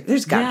around here.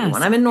 There's got to be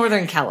one. I'm in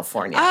Northern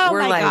California. Oh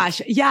my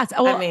gosh. Yes.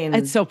 Oh, I mean,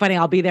 it's so funny.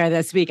 I'll be there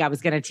this week. I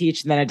was going to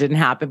teach and then it didn't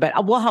happen, but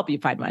we'll help you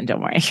find one. Don't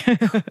worry.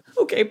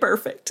 Okay,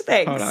 perfect.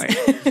 Thanks.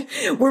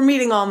 Totally. We're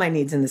meeting all my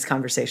needs in this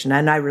conversation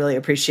and I really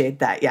appreciate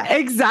that. Yeah,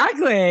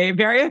 exactly.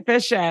 Very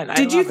efficient.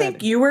 Did you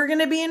think you were going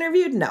to be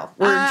interviewed? No,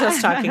 we're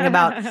just talking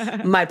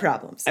about my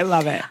problems. I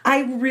love it.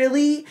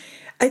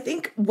 I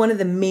think one of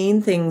the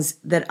main things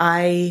that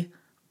I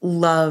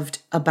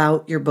loved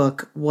about your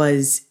book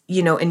was,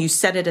 and you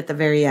said it at the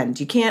very end,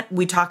 you can't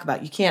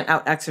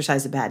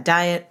out-exercise a bad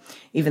diet,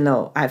 even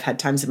though I've had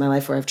times in my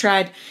life where I've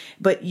tried,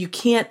 but you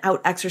can't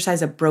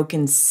out-exercise a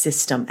broken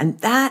system. And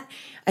that,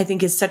 I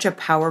think, is such a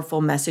powerful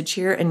message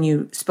here. And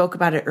you spoke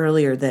about it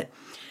earlier, that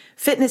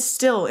fitness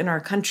still in our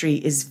country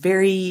is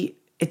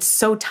it's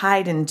so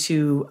tied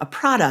into a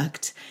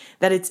product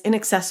that it's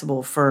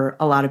inaccessible for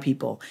a lot of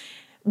people.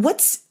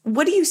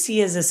 What do you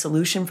see as a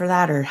solution for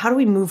that? Or how do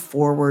we move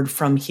forward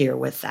from here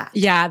with that?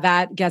 Yeah,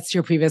 that gets to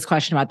your previous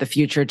question about the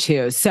future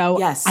too. So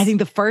yes. I think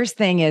the first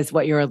thing is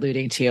what you're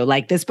alluding to.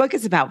 Like this book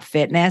is about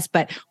fitness,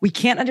 but we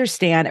can't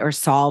understand or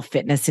solve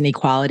fitness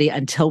inequality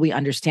until we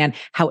understand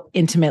how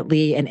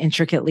intimately and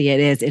intricately it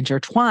is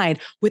intertwined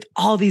with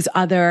all these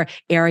other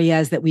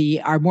areas that we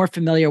are more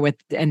familiar with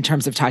in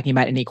terms of talking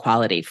about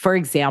inequality. For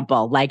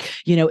example, like,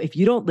 if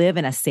you don't live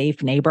in a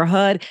safe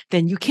neighborhood,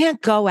 then you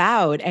can't go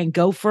out and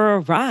go for a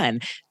run.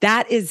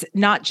 That is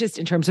not just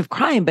in terms of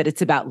crime, but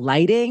it's about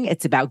lighting.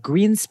 It's about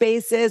green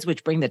spaces,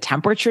 which bring the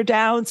temperature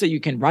down so you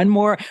can run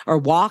more or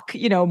walk,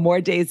 more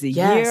days a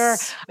year.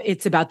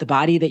 It's about the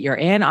body that you're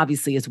in.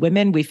 Obviously, as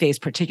women, we face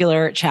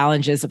particular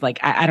challenges of like,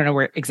 I don't know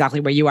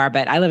exactly where you are,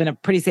 but I live in a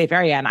pretty safe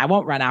area and I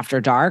won't run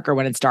after dark or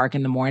when it's dark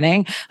in the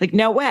morning. Like,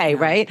 no way,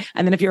 right?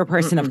 And then if you're a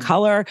person of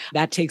color,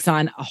 that takes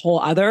on a whole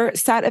other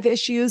set of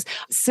issues.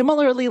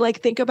 Similarly,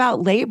 like think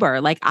about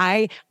labor. Like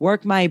I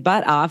work my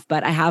butt off,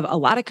 but I have a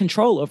lot of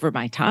control over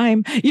my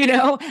time,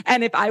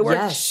 and if I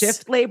worked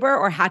shift labor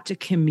or had to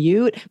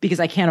commute because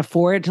I can't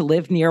afford to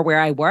live near where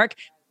I work,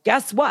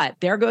 guess what?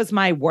 There goes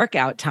my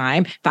workout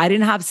time. If I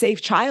didn't have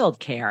safe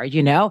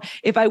childcare,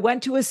 if I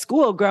went to a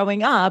school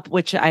growing up,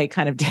 which I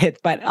kind of did,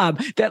 but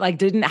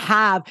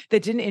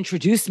that didn't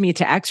introduce me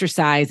to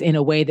exercise in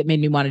a way that made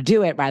me want to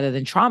do it rather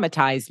than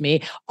traumatize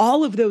me,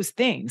 all of those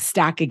things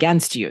stack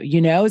against you,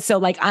 So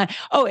like,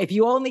 if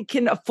you only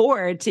can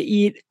afford to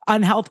eat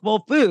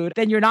unhealthful food,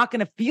 then you're not going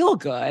to feel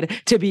good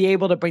to be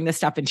able to bring this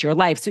stuff into your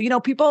life. So,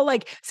 people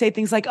like say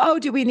things like, oh,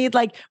 do we need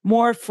like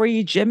more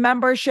free gym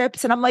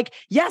memberships? And I'm like,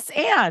 yes,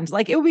 and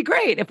like, it would be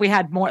great if we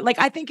had more. Like,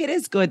 I think it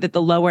is good that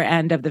the lower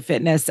end of the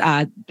fitness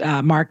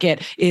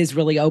market is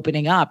really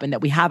opening up and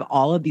that we have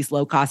all of these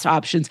low cost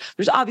options.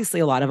 There's obviously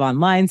a lot of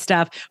online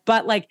stuff,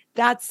 but like,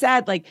 that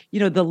said, like,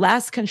 the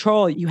less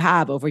control you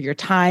have over your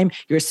time,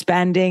 your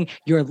spending,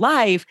 your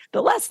life,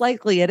 the less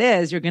likely it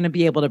is you're going to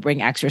be able to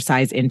bring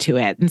exercise into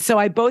it. And so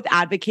I both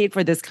advocate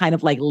for this kind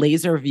of like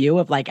laser view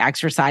of like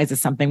exercise is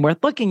something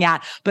worth looking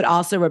at, but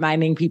also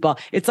reminding people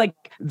it's like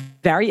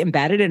very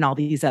embedded in all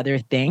these other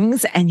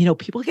things. And,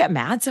 people get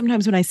mad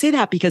sometimes when I say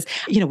that because,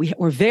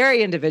 we're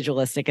very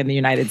individualistic in the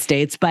United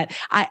States, but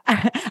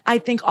I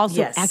think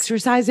also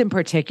exercise in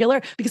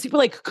particular, because people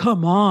are like,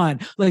 come on,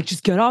 like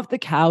just get off the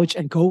couch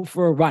and go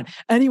for a run.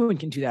 Anyone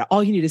can do that.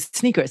 All you need is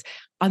sneakers.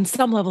 On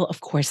some level, of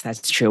course,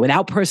 that's true.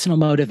 Without personal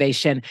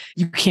motivation,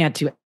 you can't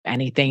do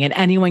anything, and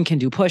anyone can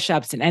do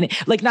push-ups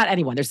not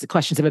anyone, there's the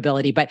questions of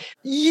ability, but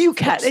you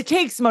can, it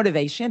takes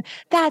motivation.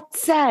 That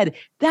said,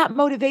 that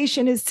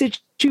motivation is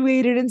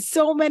situated in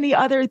so many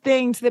other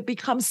things that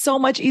become so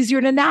much easier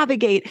to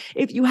navigate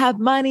if you have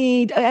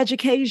money,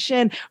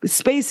 education,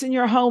 space in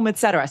your home,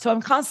 etc. So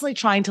I'm constantly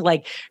trying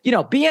to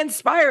be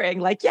inspiring,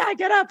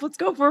 get up, let's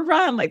go for a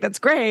run. Like, that's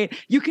great.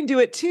 You can do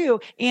it too.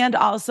 And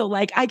also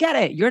I get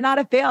it. You're not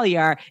a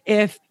failure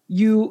if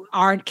you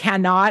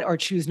cannot or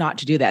choose not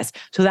to do this.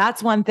 So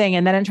that's one thing.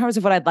 And then in terms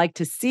of what I'd like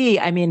to see,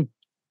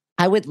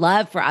 I would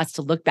love for us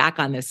to look back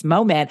on this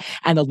moment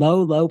and the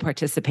low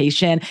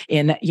participation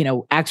in,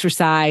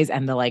 exercise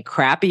and the like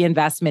crappy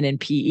investment in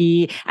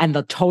PE and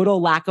the total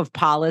lack of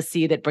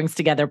policy that brings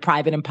together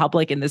private and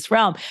public in this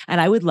realm. And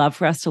I would love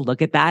for us to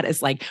look at that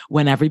as like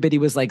when everybody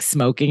was like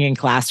smoking in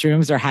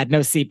classrooms or had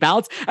no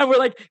seatbelts. And we're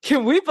like,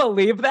 can we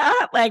believe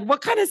that? Like,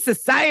 what kind of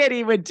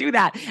society would do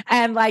that?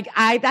 And like,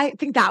 I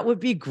think that would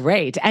be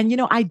great. And,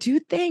 I do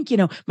think,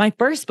 my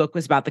first book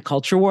was about the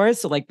culture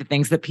wars. So like the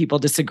things that people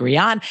disagree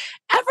on.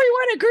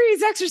 Everyone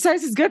agrees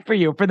exercise is good for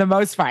you for the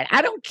most part.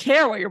 I don't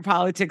care what your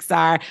politics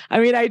are. I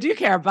mean, I do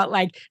care, but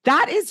like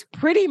that is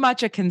pretty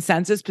much a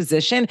consensus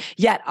position,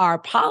 yet our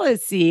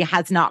policy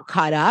has not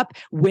caught up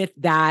with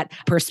that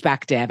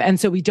perspective. And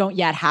so we don't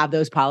yet have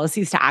those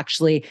policies to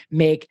actually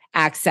make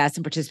access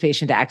and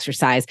participation to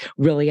exercise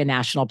really a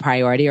national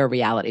priority or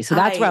reality. So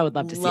that's where I would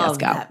love to see us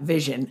go. That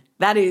vision.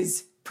 That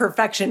is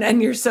perfection.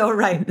 And you're so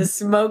right. The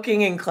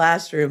smoking in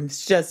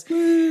classrooms, just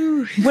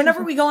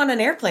whenever we go on an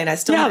airplane, I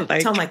still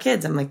tell my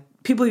kids, I'm like,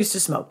 people used to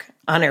smoke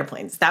on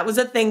airplanes. That was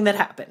a thing that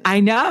happened.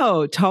 I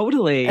know,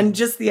 totally. And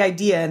just the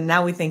idea. And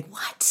now we think,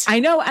 what? I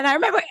know. And I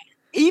remember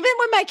even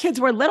when my kids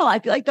were little, I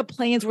feel like the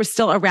planes were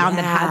still around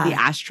that had the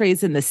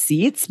ashtrays in the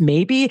seats.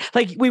 Maybe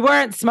like we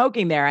weren't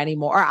smoking there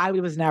anymore. I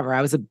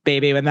was a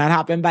baby when that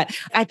happened. But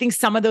I think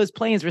some of those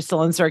planes were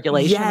still in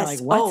circulation.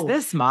 Yes. Like, what's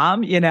this,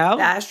 Mom? The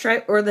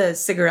ashtray or the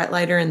cigarette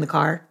lighter in the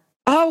car.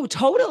 Oh,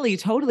 totally.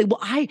 Well,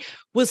 I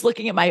was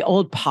looking at my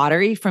old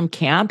pottery from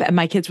camp and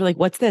my kids were like,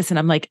 what's this? And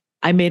I'm like,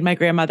 I made my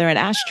grandmother an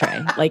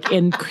ashtray, like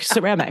in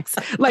ceramics,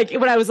 like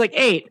when I was like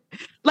 8,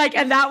 like,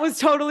 and that was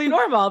totally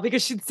normal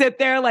because she'd sit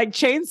there like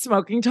chain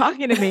smoking,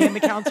 talking to me. And the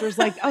counselor's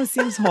like, oh,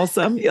 seems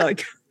wholesome. You're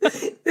like,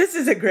 this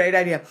is a great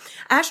idea.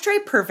 Ashtray,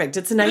 perfect.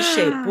 It's a nice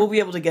shape. We'll be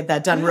able to get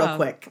that done real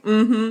quick.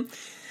 Mm-hmm.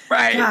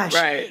 Right. Gosh,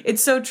 right.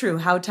 It's so true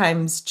how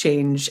times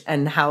change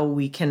and how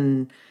we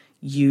can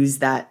use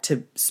that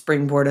to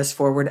springboard us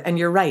forward. And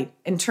you're right.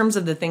 In terms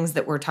of the things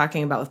that we're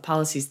talking about with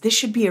policies, this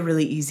should be a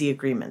really easy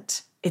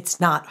agreement.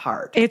 It's not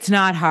hard. It's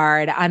not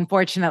hard.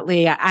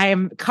 Unfortunately, I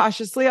am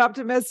cautiously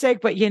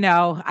optimistic, but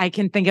I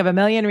can think of a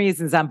million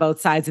reasons on both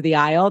sides of the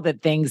aisle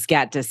that things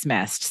get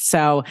dismissed.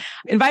 So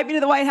invite me to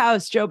the White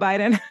House, Joe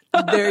Biden.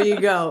 There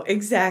you go.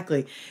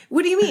 Exactly.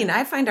 What do you mean?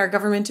 I find our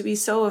government to be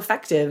so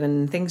effective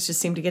and things just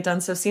seem to get done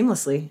so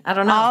seamlessly. I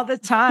don't know. All the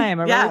time.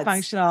 A really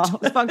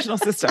functional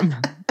system.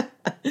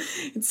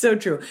 It's so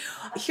true.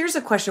 Here's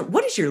a question.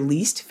 What is your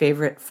least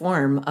favorite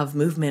form of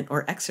movement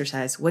or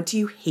exercise? What do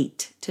you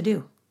hate to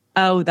do?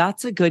 Oh,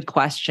 that's a good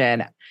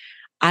question.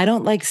 I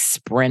don't like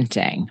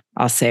sprinting.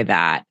 I'll say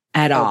that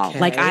at all.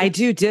 Like I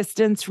do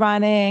distance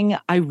running.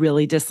 I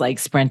really dislike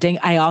sprinting.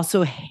 I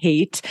also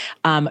hate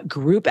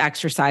group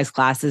exercise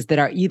classes that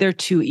are either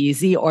too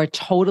easy or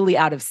totally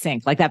out of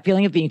sync. Like that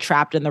feeling of being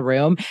trapped in the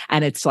room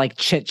and it's like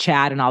chit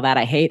chat and all that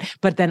I hate.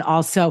 But then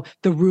also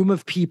the room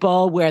of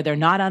people where they're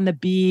not on the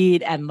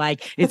beat and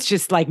like, it's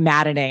just like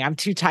maddening. I'm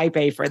too type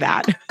A for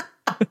that.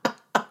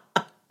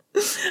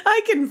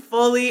 I can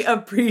fully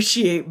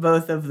appreciate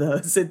both of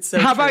those. It's so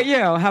How true.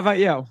 about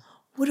you?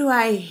 What do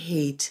I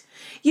hate?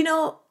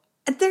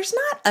 There's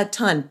not a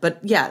ton, but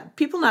yeah,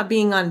 people not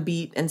being on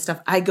beat and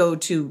stuff. I go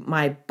to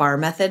my bar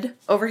method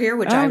over here,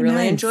 which I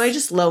really enjoy,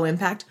 just low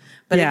impact.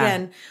 But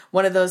again,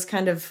 one of those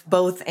kind of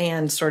both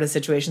and sort of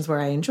situations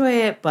where I enjoy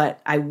it,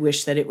 but I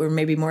wish that it were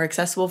maybe more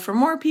accessible for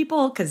more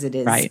people because it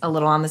is a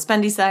little on the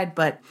spendy side.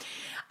 But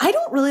I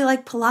don't really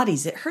like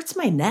Pilates. It hurts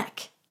my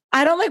neck.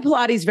 I don't like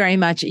Pilates very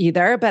much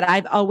either, but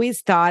I've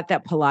always thought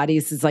that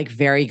Pilates is like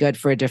very good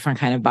for a different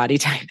kind of body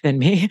type than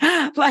me.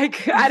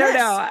 Like, I don't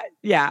know.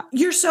 Yeah.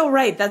 You're so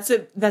right. That's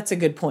a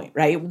good point,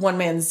 right? One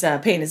man's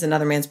pain is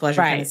another man's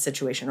pleasure kind of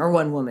situation, or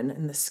one woman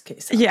in this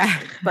case. Yeah.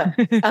 But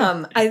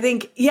I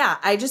think,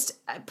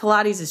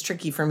 Pilates is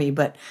tricky for me,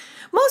 but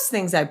most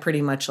things I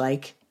pretty much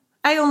like.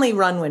 I only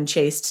run when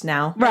chased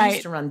now. Right. I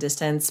used to run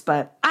distance,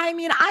 but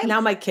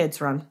now my kids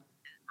run.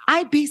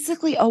 I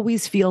basically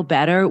always feel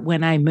better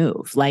when I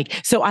move.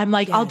 Like, so I'm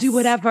like, I'll do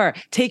whatever.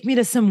 Take me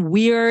to some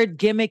weird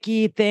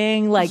gimmicky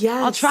thing. Like,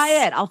 I'll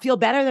try it. I'll feel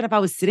better than if I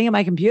was sitting at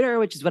my computer,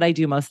 which is what I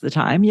do most of the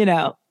time,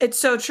 It's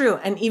so true.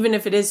 And even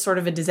if it is sort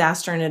of a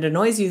disaster and it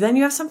annoys you, then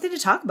you have something to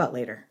talk about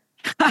later.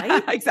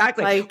 Right?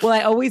 Exactly. Well,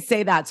 I always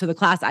say that. So the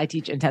class I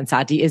teach,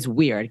 Intensati, is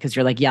weird because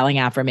you're like yelling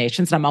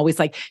affirmations. And I'm always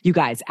like, you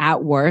guys,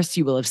 at worst,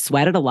 you will have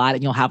sweated a lot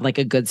and you'll have like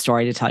a good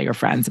story to tell your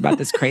friends about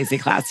this crazy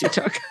class you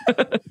took.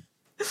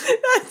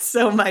 That's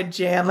so my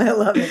jam. I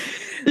love it.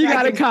 You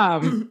got to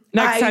come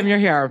next time you're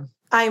here.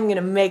 I'm going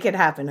to make it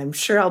happen. I'm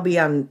sure I'll be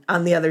on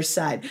the other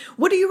side.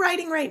 What are you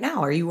writing right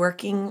now? Are you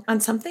working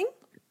on something?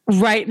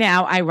 Right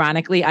now,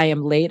 ironically, I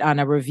am late on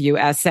a review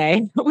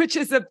essay, which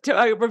is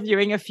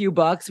reviewing a few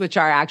books, which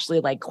are actually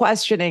like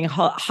questioning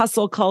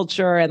hustle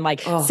culture and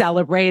like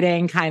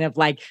celebrating kind of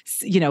like,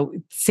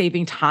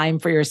 saving time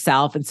for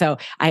yourself. And so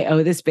I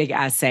owe this big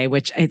essay,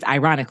 which is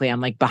ironically,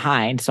 I'm like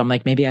behind. So I'm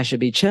like, maybe I should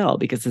be chill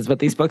because this is what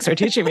these books are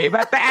teaching me.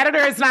 But the editor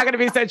is not going to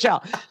be so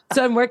chill.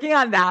 So I'm working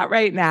on that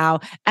right now.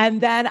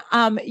 And then,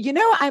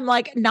 I'm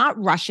like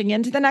not rushing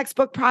into the next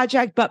book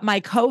project, but my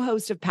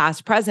co-host of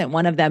Past Present,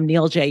 one of them,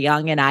 Neil J.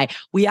 Young, and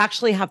we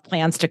actually have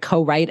plans to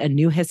co-write a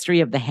new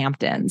history of the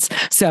Hamptons.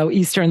 So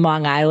Eastern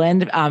Long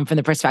Island from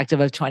the perspective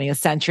of 20th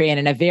century and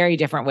in a very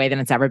different way than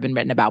it's ever been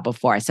written about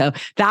before. So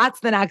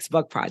that's the next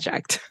book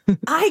project.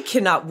 I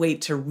cannot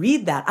wait to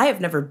read that. I have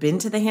never been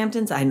to the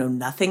Hamptons. I know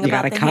nothing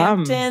about the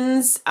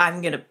Hamptons. I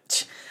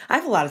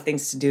have a lot of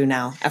things to do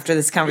now after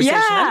this conversation.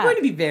 Yeah. I'm going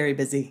to be very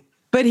busy.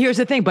 But here's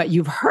the thing, but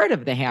you've heard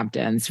of the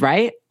Hamptons,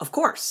 right? Of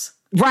course.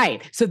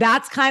 Right. So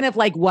that's kind of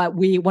like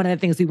one of the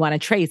things we want to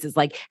trace is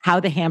like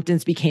how the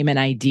Hamptons became an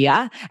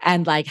idea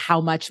and like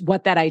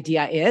what that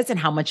idea is and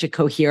how much it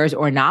coheres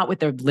or not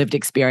with their lived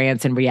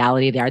experience and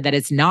reality there, that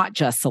it's not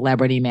just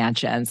celebrity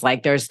mansions.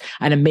 Like there's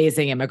an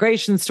amazing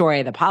immigration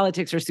story. The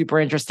politics are super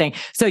interesting.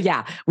 So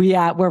yeah,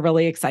 we're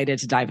really excited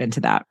to dive into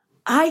that.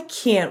 I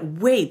can't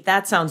wait.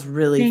 That sounds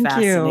really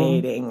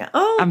fascinating. You.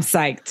 Oh, I'm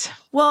psyched.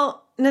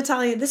 Well,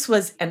 Natalia, this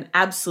was an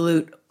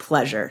absolute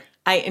pleasure.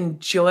 I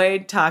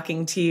enjoyed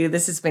talking to you.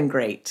 This has been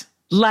great.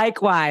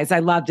 Likewise. I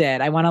loved it.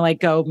 I want to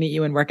go meet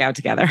you and work out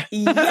together.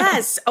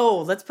 Yes.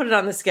 Oh, let's put it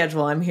on the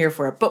schedule. I'm here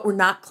for it. But we're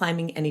not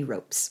climbing any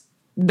ropes.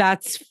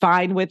 That's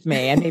fine with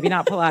me. And maybe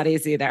not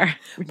Pilates either.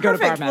 We can go to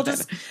Bar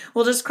Method.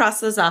 We'll just cross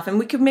those off and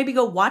we could maybe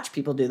go watch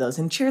people do those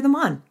and cheer them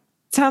on.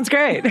 Sounds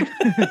great.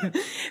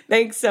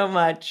 Thanks so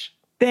much.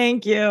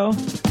 Thank you.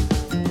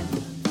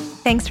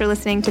 Thanks for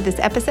listening to this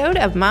episode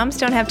of Moms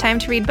Don't Have Time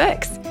to Read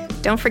Books.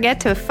 Don't forget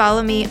to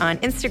follow me on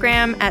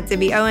Instagram at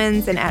Zibby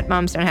Owens and at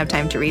Moms Don't Have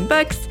Time to Read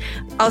Books.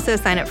 Also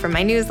sign up for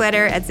my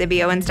newsletter at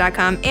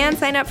zibbyowens.com and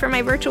sign up for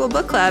my virtual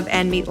book club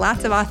and meet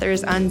lots of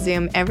authors on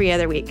Zoom every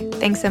other week.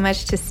 Thanks so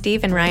much to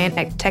Steve and Ryan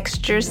at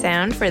Texture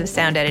Sound for the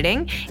sound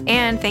editing.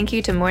 And thank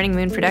you to Morning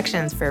Moon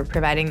Productions for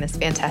providing this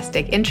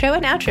fantastic intro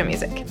and outro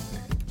music.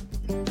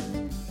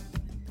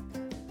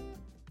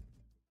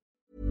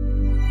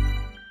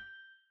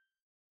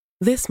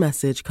 This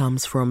message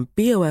comes from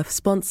BOF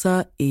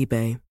sponsor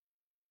eBay.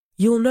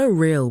 You'll know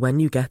real when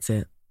you get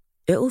it.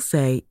 It'll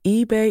say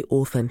eBay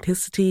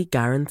Authenticity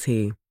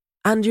Guarantee.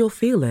 And you'll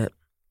feel it.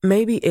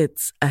 Maybe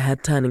it's a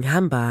head-turning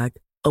handbag,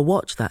 a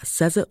watch that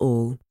says it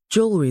all,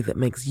 jewelry that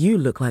makes you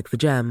look like the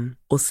gem,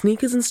 or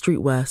sneakers and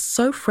streetwear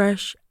so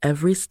fresh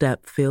every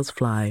step feels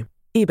fly.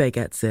 eBay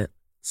gets it.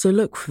 So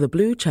look for the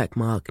blue check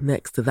mark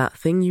next to that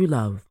thing you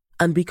love.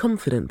 And be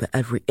confident that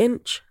every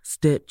inch,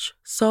 stitch,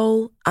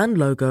 sole, and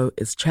logo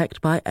is checked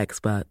by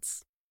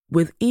experts.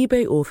 With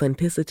eBay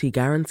Authenticity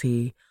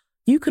Guarantee,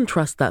 you can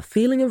trust that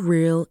feeling of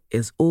real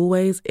is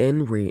always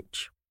in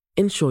reach.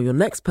 Ensure your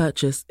next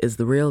purchase is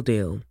the real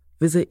deal.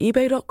 Visit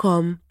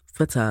ebay.com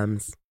for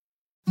terms.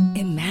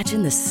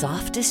 Imagine the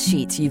softest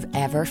sheets you've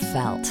ever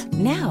felt.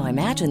 Now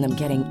imagine them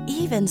getting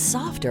even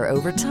softer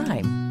over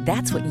time.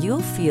 That's what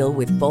you'll feel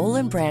with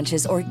Boll &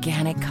 Branch's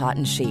organic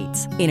cotton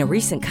sheets. In a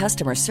recent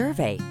customer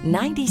survey,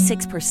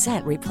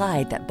 96%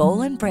 replied that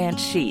Boll & Branch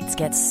sheets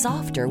get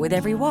softer with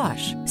every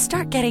wash.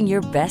 Start getting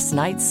your best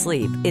night's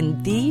sleep in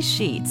these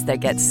sheets that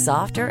get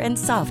softer and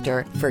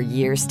softer for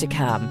years to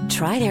come.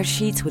 Try their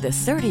sheets with a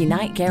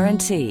 30-night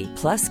guarantee.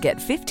 Plus, get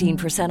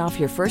 15% off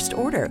your first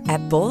order at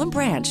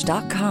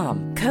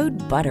bollandbranch.com.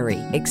 Code BUTTERY.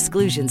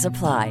 Exclusions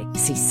apply.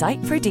 See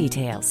site for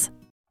details.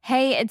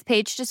 Hey, it's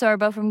Paige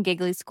DeSorbo from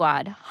Giggly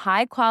Squad.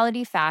 High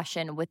quality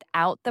fashion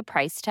without the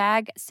price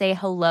tag. Say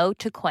hello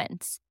to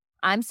Quince.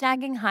 I'm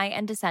snagging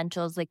high-end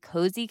essentials like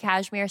cozy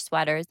cashmere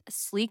sweaters,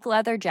 sleek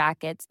leather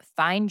jackets,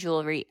 fine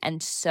jewelry,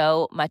 and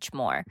so much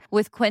more.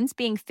 With Quince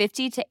being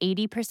 50 to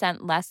 80%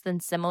 less than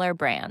similar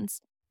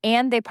brands.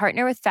 And they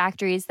partner with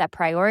factories that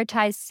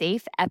prioritize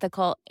safe,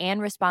 ethical,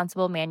 and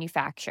responsible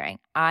manufacturing.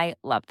 I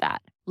love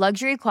that.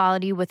 Luxury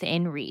quality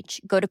within reach.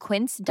 Go to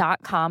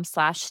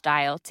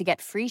quince.com/style to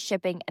get free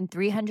shipping and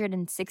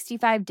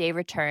 365-day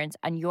returns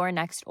on your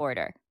next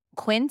order.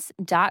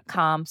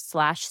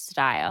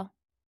 Quince.com/style.